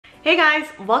Hey guys,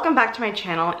 welcome back to my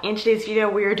channel. In today's video,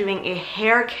 we are doing a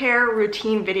hair care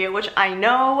routine video, which I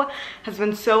know has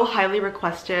been so highly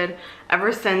requested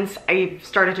ever since I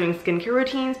started doing skincare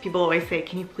routines. People always say,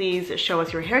 can you please show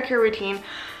us your hair care routine?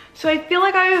 So I feel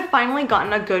like I have finally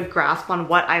gotten a good grasp on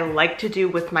what I like to do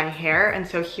with my hair. And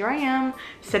so here I am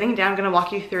sitting down, gonna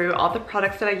walk you through all the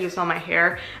products that I use on my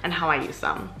hair and how I use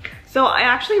them. So I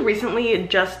actually recently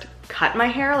just cut my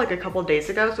hair like a couple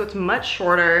days ago, so it's much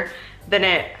shorter than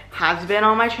it has been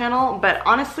on my channel, but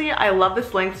honestly I love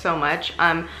this length so much.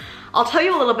 I'll tell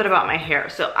you a little bit about my hair.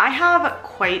 So I have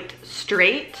quite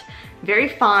straight, very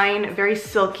fine, very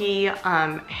silky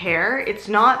hair. It's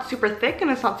not super thick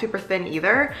and it's not super thin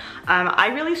either. I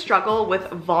really struggle with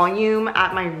volume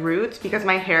at my roots because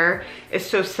my hair is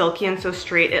so silky and so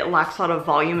straight, it lacks a lot of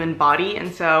volume and body,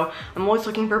 and so I'm always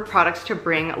looking for products to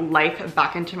bring life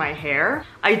back into my hair.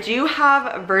 I do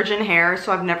have virgin hair,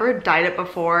 so I've never dyed it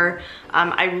before.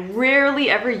 I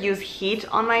rarely ever use heat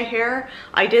on my hair.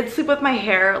 I did sleep with my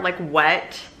hair like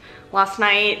wet last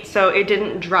night, so it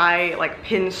didn't dry like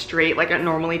pin straight like it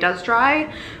normally does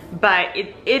dry, but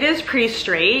it is pretty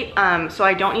straight, so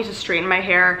I don't need to straighten my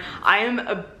hair. I am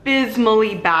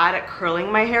abysmally bad at curling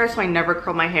my hair, so I never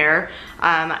curl my hair.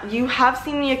 You have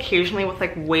seen me occasionally with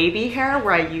like wavy hair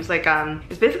where I use like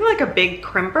it's basically like a big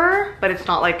crimper, but it's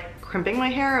not like crimping my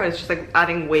hair, it's just like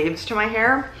adding waves to my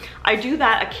hair. I do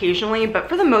that occasionally, but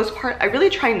for the most part I really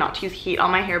try not to use heat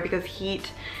on my hair because heat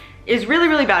is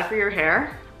really bad for your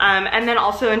hair. And then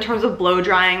also in terms of blow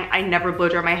drying, I never blow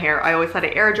dry my hair. I always let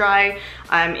it air dry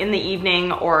in the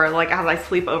evening or like as I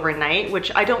sleep overnight,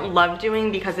 which I don't love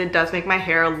doing because it does make my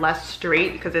hair less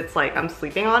straight because it's like I'm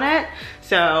sleeping on it.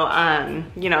 So,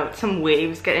 you know, some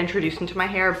waves get introduced into my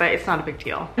hair, but it's not a big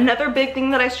deal. Another big thing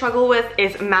that I struggle with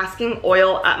is masking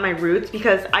oil at my roots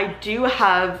because I do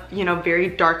have, you know, very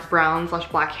dark brown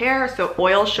 / black hair. So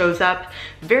oil shows up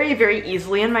very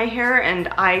easily in my hair and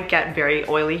I get very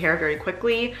oily hair very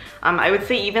quickly. I would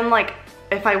say even like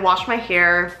if I wash my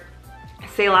hair,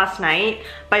 say last night,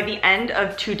 by the end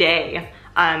of today,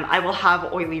 I will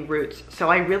have oily roots. So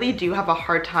I really do have a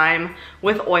hard time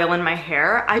with oil in my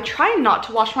hair. I try not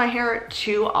to wash my hair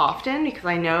too often because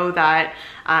I know that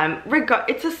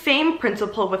it's the same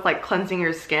principle with like cleansing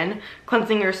your skin.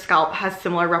 Cleansing your scalp has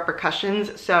similar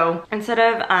repercussions. So instead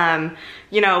of,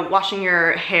 you know, washing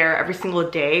your hair every single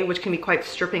day, which can be quite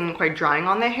stripping and quite drying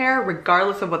on the hair,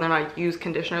 regardless of whether or not you use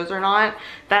conditioners or not,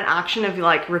 that action of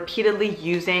like repeatedly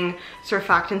using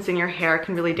surfactants in your hair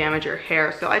can really damage your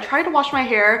hair. So I try to wash my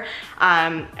hair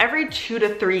every 2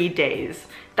 to 3 days.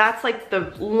 That's like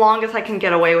the longest I can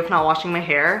get away with not washing my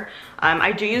hair.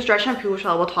 I do use dry shampoo, which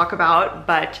I will talk about,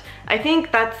 but I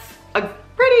think that's a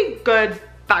pretty good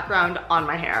background on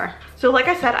my hair. So like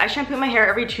I said, I shampoo my hair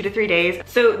every 2 to 3 days.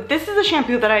 So this is a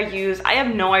shampoo that I use. I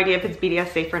have no idea if it's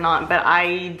BDS safe or not, but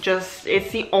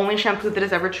it's the only shampoo that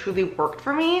has ever truly worked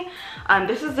for me.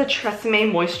 This is the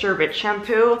Tresemme Moisture Rich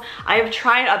Shampoo. I have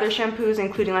tried other shampoos,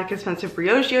 including like expensive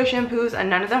Briogeo shampoos, and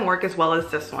none of them work as well as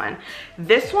this one.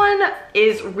 This one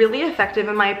is really effective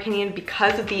in my opinion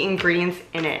because of the ingredients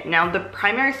in it. Now the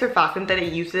primary surfactant that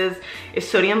it uses is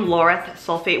sodium lauryl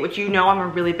sulfate, which you know I'm a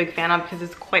really big fan of because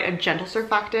it's quite a gentle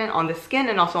surfactant on the skin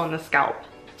and also on the scalp.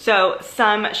 So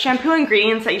some shampoo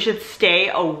ingredients that you should stay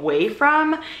away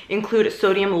from include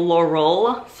sodium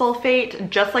lauryl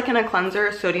sulfate. Just like in a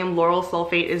cleanser, sodium lauryl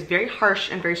sulfate is very harsh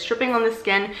and very stripping on the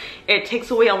skin. It takes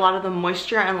away a lot of the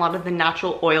moisture and a lot of the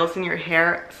natural oils in your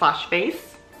hair / face.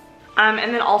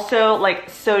 And then also like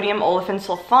sodium olefin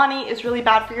sulfate is really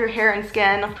bad for your hair and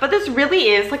skin. But this really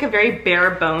is like a very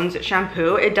bare bones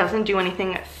shampoo. It doesn't do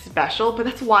anything special, but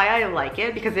that's why I like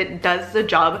it, because it does the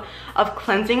job of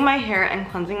cleansing my hair and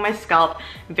cleansing my scalp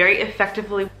very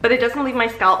effectively, but it doesn't leave my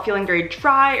scalp feeling very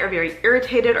dry or very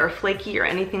irritated or flaky or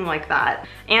anything like that.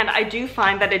 And I do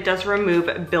find that it does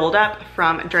remove buildup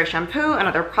from dry shampoo and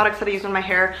other products that I use on my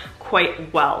hair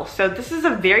quite well. So this is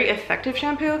a very effective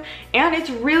shampoo and it's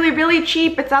really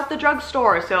cheap. It's at the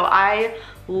drugstore. So I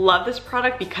love this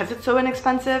product because it's so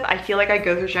inexpensive. I feel like I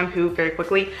go through shampoo very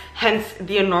quickly, hence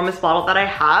the enormous bottle that I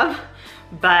have.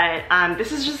 But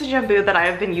this is just a shampoo that I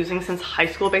have been using since high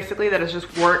school basically, that has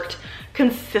just worked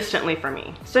consistently for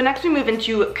me. So next we move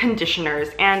into conditioners,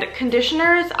 and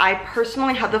conditioners, I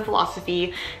personally have the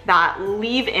philosophy that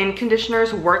leave-in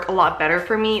conditioners work a lot better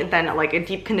for me than like a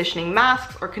deep conditioning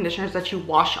masks or conditioners that you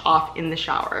wash off in the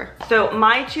shower. So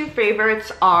my two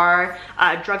favorites are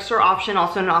drugstore option,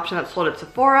 also an option that's sold at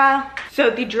Sephora. So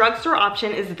the drugstore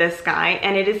option is this guy,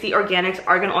 and it is the Organics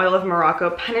Argan Oil of Morocco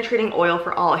Penetrating Oil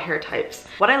for All Hair Types.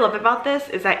 What I love about this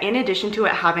is that in addition to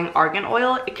it having argan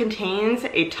oil, it contains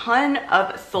a ton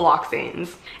of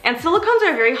siloxanes. And silicones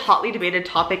are a very hotly debated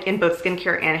topic in both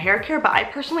skincare and hair care, but I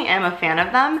personally am a fan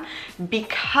of them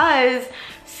because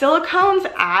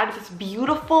silicones add this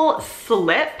beautiful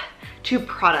slip to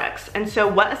products. And so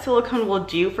what a silicone will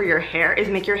do for your hair is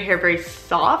make your hair very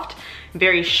soft,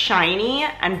 very shiny,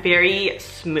 and very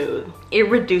smooth. It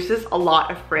reduces a lot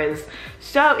of frizz.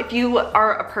 So if you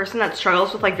are a person that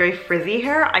struggles with like very frizzy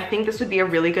hair, I think this would be a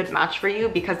really good match for you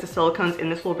because the silicones in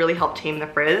this will really help tame the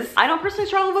frizz. I don't personally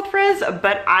struggle with frizz,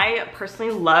 but I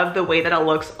personally love the way that it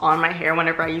looks on my hair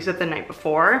whenever I use it the night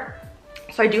before.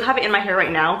 So I do have it in my hair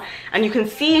right now, and you can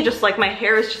see just like my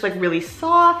hair is just like really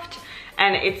soft,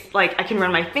 and it's like I can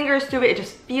run my fingers through it. It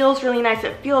just feels really nice.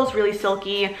 It feels really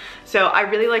silky. So I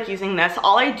really like using this.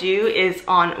 All I do is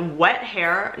on wet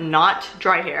hair, not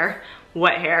dry hair,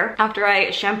 wet hair. After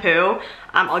I shampoo,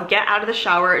 I'll get out of the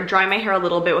shower, dry my hair a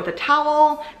little bit with a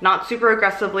towel, not super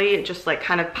aggressively, just like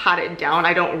kind of pat it down.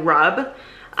 I don't rub.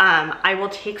 I will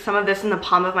take some of this in the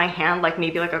palm of my hand, like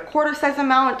maybe like a quarter size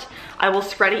amount. I will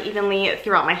spread it evenly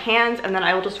throughout my hands, and then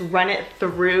I will just run it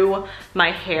through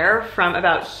my hair from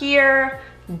about here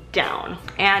down,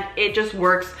 and it just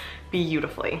works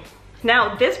beautifully.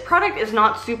 Now, this product is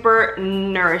not super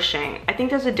nourishing. I think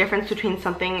there's a difference between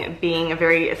something being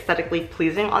very aesthetically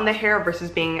pleasing on the hair versus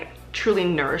being truly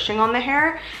nourishing on the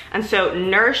hair. And so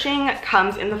nourishing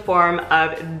comes in the form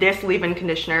of this leave-in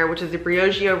conditioner, which is the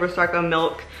Briogeo Rosarco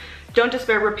Milk Don't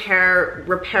Despair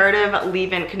Reparative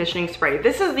Leave-In Conditioning Spray.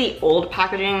 This is the old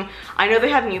packaging. I know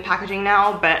they have new packaging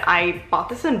now, but I bought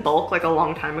this in bulk like a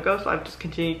long time ago, so I've just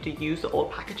continued to use the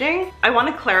old packaging. I want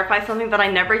to clarify something, that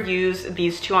I never use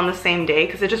these two on the same day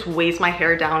because it just weighs my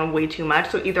hair down way too much.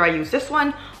 So either I use this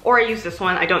one or I use this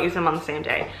one. I don't use them on the same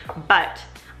day. But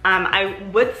I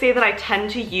would say that I tend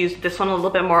to use this one a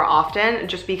little bit more often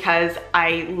just because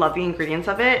I love the ingredients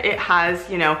of it. It has,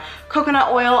 you know,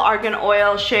 coconut oil, argan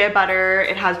oil, shea butter,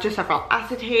 it has diacetyl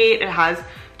acetate, it has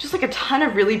just like a ton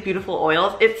of really beautiful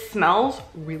oils. It smells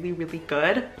really, really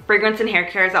good. Fragrance in hair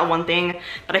care is that one thing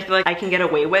that I feel like I can get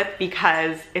away with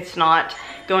because it's not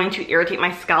going to irritate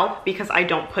my scalp, because I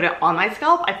don't put it on my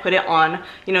scalp. I put it on,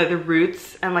 you know, the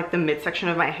roots and like the midsection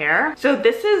of my hair. So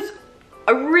this is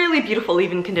a really beautiful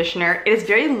leave-in conditioner. It is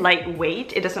very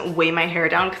lightweight. It doesn't weigh my hair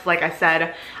down because, like I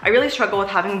said, I really struggle with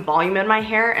having volume in my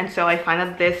hair, and so I find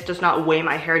that this does not weigh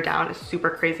my hair down a super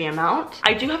crazy amount.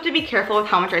 I do have to be careful with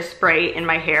how much I spray in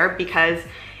my hair, because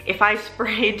if I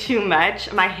spray too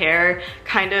much, my hair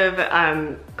kind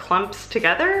of clumps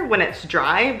together when it's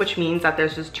dry, which means that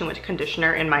there's just too much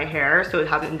conditioner in my hair, so it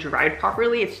hasn't dried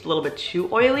properly. It's a little bit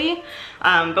too oily.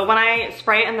 But when I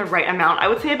spray in the right amount, I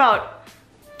would say about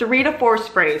 3 to 4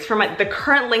 sprays for the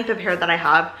current length of hair that I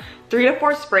have. 3 to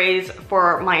 4 sprays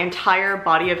for my entire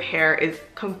body of hair is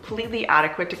completely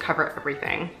adequate to cover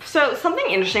everything. So something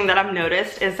interesting that I've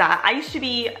noticed is that I used to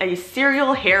be a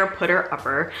serial hair putter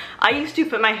upper. I used to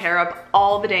put my hair up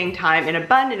all the dang time in a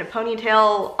bun, in a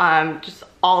ponytail, just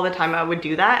all the time I would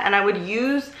do that. And I would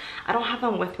use, I don't have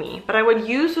them with me, but I would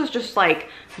use those just like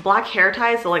black hair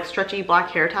ties, the like stretchy black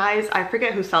hair ties. I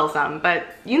forget who sells them, but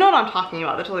you know what I'm talking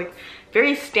about. They're like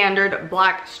very standard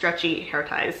black stretchy hair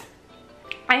ties.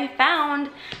 I found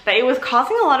that it was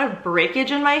causing a lot of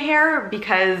breakage in my hair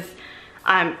because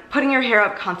putting your hair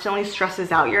up constantly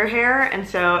stresses out your hair, and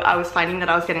so I was finding that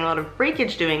I was getting a lot of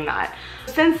breakage doing that.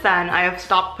 Since then, I have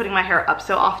stopped putting my hair up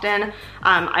so often.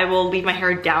 I will leave my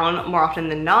hair down more often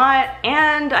than not,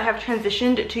 and I have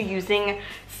transitioned to using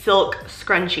silk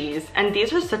scrunchies, and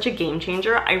these are such a game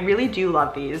changer. I really do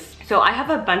love these. So I have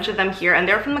a bunch of them here, and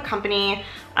they're from the company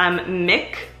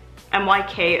MYK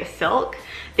Silk.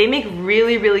 They make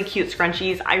really, really cute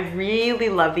scrunchies. I really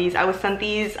love these. I was sent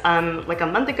these like a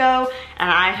month ago, and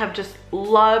I have just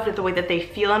loved the way that they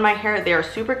feel in my hair. They are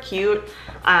super cute,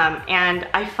 and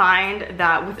I find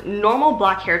that with normal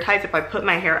black hair ties, if I put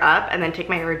my hair up and then take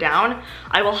my hair down,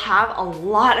 I will have a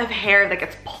lot of hair that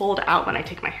gets pulled out when I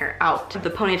take my hair out, the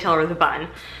ponytail or the bun.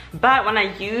 But when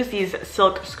I use these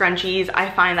silk scrunchies, I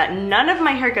find that none of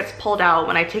my hair gets pulled out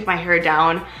when I take my hair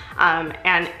down,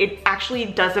 and it actually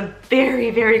does a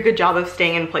very, very good job of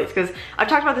staying in place. Because I've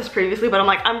talked about this previously, but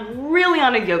I'm really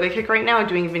on a yoga kick right now,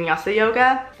 doing vinyasa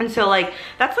yoga, and so like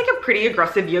that's like a pretty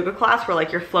aggressive yoga class where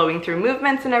like you're flowing through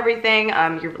movements and everything.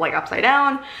 You're like upside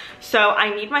down, so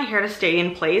I need my hair to stay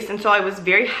in place, and so I was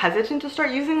very hesitant to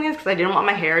start using these because I didn't want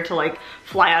my hair to like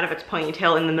fly out of its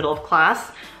ponytail in the middle of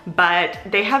class. But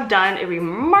they have done a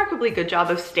remarkably good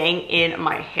job of staying in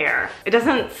my hair. It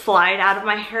doesn't slide out of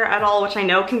my hair at all, which I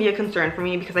know can be a concern for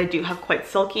me because I do have quite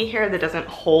silky hair that doesn't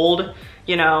hold,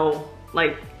 you know,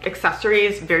 like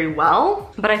accessories very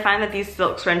well, but I find that these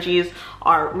silk scrunchies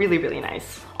are really, really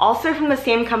nice. Also from the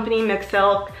same company, Mix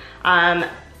Silk,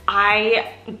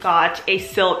 I got a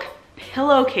silk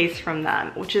pillowcase from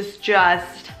them, which is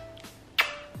just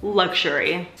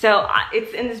luxury. So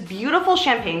it's in this beautiful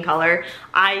champagne color.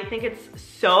 I think it's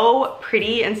so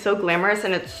pretty and so glamorous,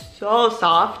 and it's so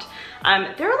soft.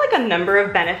 There are like a number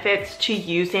of benefits to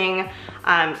using,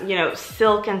 you know,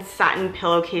 silk and satin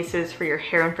pillowcases for your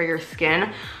hair and for your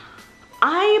skin.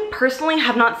 I personally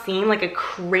have not seen like a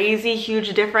crazy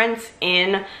huge difference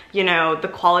in, you know, the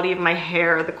quality of my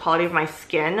hair or the quality of my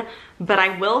skin, but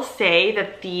I will say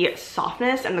that the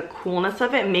softness and the coolness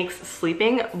of it makes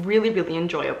sleeping really, really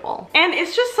enjoyable. And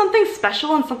it's just something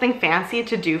special and something fancy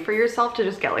to do for yourself, to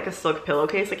just get like a silk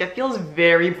pillowcase. Like, it feels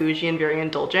very bougie and very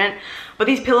indulgent, but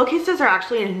these pillowcases are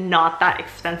actually not that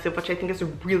expensive, which I think is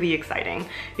really exciting,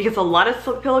 because a lot of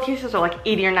silk pillowcases are like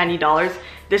 $80 or $90.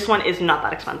 This one is not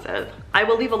that expensive. I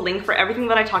will leave a link for everything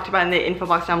that I talked about in the info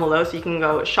box down below so you can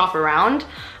go shop around.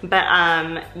 But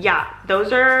yeah,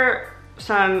 those are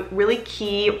some really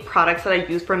key products that I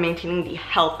use for maintaining the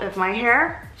health of my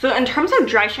hair. So in terms of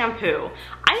dry shampoo,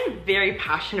 I am very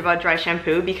passionate about dry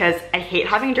shampoo because I hate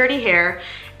having dirty hair,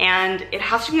 and it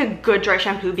has to be a good dry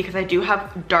shampoo because I do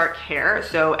have dark hair,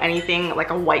 so anything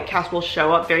like a white cast will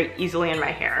show up very easily in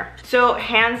my hair. So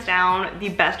hands down, the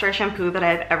best dry shampoo that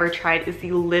I've ever tried is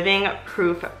the Living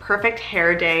Proof Perfect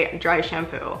Hair Day Dry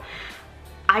Shampoo.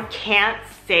 I can't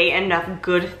say enough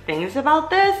good things about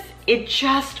this. It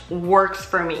just works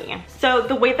for me. So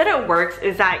the way that it works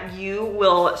is that you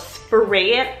will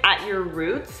spray it at your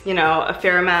roots, you know, a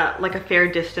fair amount, like a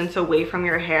fair distance away from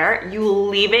your hair. You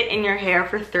leave it in your hair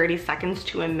for 30 seconds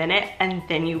to a minute, and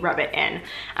then you rub it in.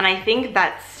 And I think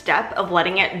that step of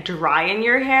letting it dry in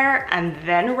your hair and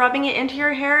then rubbing it into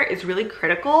your hair is really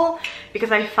critical,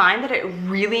 because I find that it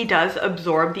really does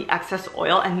absorb the excess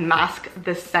oil and mask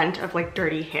the scent of like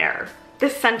dirty hair. The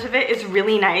scent of it is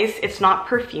really nice. It's not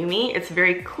perfumey. It's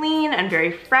very clean and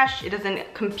very fresh. It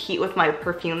doesn't compete with my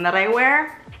perfume that I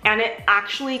wear. And it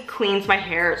actually cleans my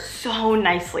hair so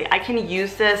nicely. I can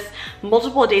use this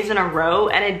multiple days in a row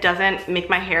and it doesn't make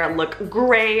my hair look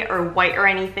gray or white or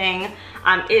anything.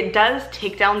 It does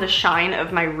take down the shine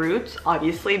of my roots,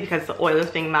 obviously, because the oil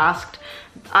is being masked.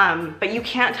 But you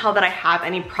can't tell that I have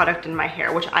any product in my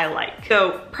hair, which I like.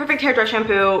 So Perfect Hair Dry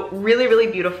Shampoo, really,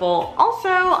 really beautiful. Also,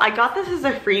 I got this as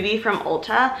a freebie from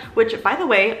Ulta, which, by the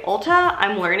way, Ulta,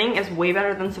 I'm learning, is way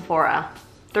better than Sephora.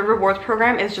 The rewards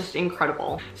program is just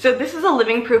incredible. So this is a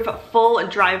Living Proof Full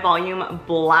Dry Volume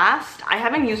Blast. I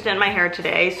haven't used it in my hair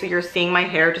today, so you're seeing my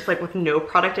hair just like with no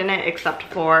product in it except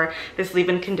for this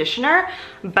leave-in conditioner.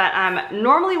 But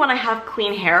normally when I have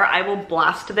clean hair, I will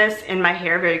blast this in my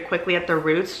hair very quickly at the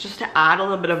roots just to add a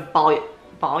little bit of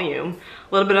volume,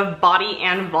 a little bit of body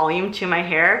and volume to my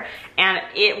hair, and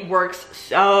it works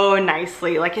so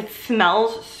nicely. Like, it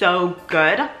smells so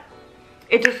good.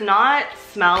 It does not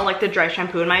smell like the dry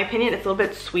shampoo in my opinion. It's a little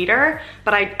bit sweeter,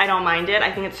 but I don't mind it. I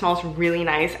think it smells really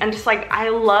nice. And just like, I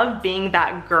love being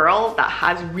that girl that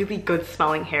has really good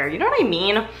smelling hair. You know what I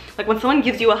mean? Like when someone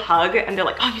gives you a hug and they're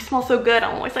like, oh, you smell so good.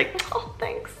 I'm always like, oh,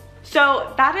 thanks.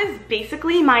 So that is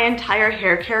basically my entire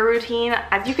hair care routine.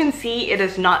 As you can see, it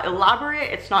is not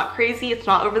elaborate, it's not crazy, it's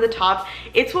not over the top.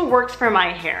 It's what works for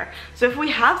my hair. So if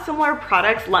we have similar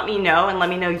products, let me know and let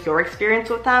me know your experience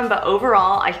with them. But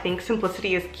overall, I think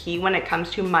simplicity is key when it comes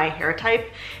to my hair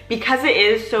type, because it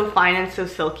is so fine and so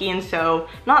silky and so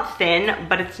not thin,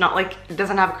 but it's not like, it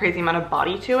doesn't have a crazy amount of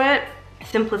body to it.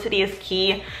 Simplicity is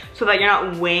key so that you're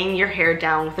not weighing your hair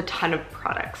down with a ton of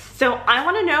products. So I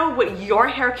want to know what your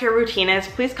hair care routine is.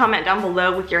 Please comment down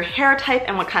below with your hair type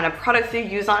and what kind of products you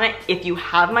use on it. If you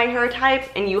have my hair type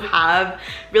and you have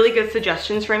really good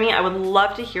suggestions for me, I would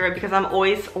love to hear it, because I'm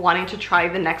always wanting to try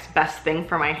the next best thing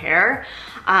for my hair.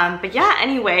 But yeah,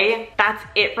 anyway, that's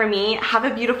it for me. Have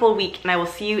a beautiful week, and I will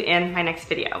see you in my next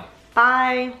video.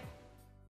 Bye.